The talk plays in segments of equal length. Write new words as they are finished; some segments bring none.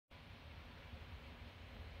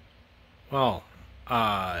Well,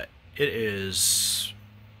 it is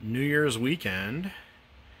New Year's weekend,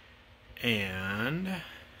 and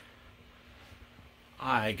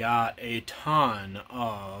I got a ton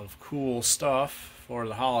of cool stuff for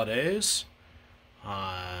the holidays.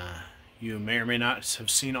 You may or may not have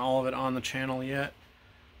seen all of it on the channel yet,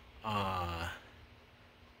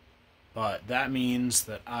 but that means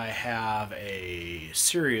that I have a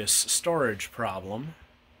serious storage problem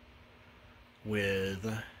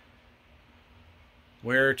with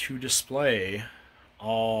where to display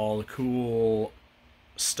all the cool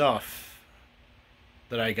stuff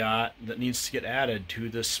that I got that needs to get added to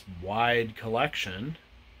this wide collection.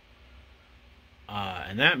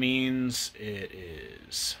 And that means it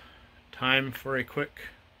is time for a quick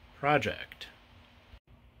project.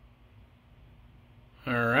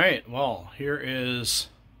 Alright, well, here is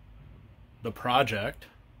the project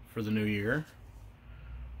for the new year.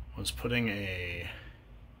 I was putting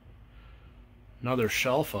another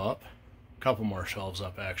shelf up, a couple more shelves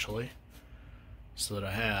up actually, so that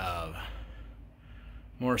I have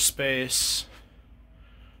more space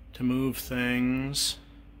to move things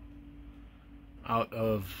out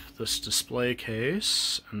of this display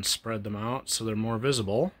case and spread them out so they're more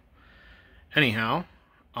visible. Anyhow,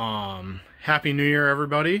 Happy New Year,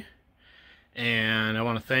 everybody, and I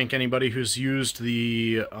want to thank anybody who's used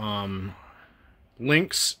the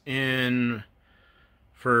links in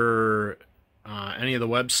for any of the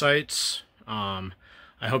websites.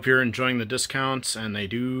 I hope you're enjoying the discounts, and they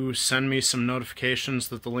do send me some notifications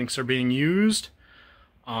that the links are being used,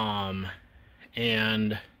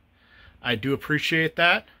 and I do appreciate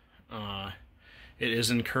that. It is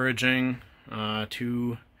encouraging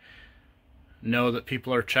to know that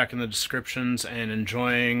people are checking the descriptions and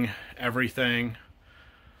enjoying everything,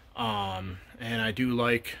 and I do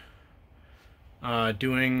like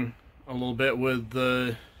doing a little bit with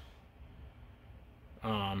the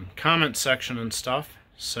comment section and stuff.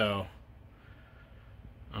 So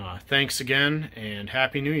thanks again, and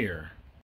Happy New Year.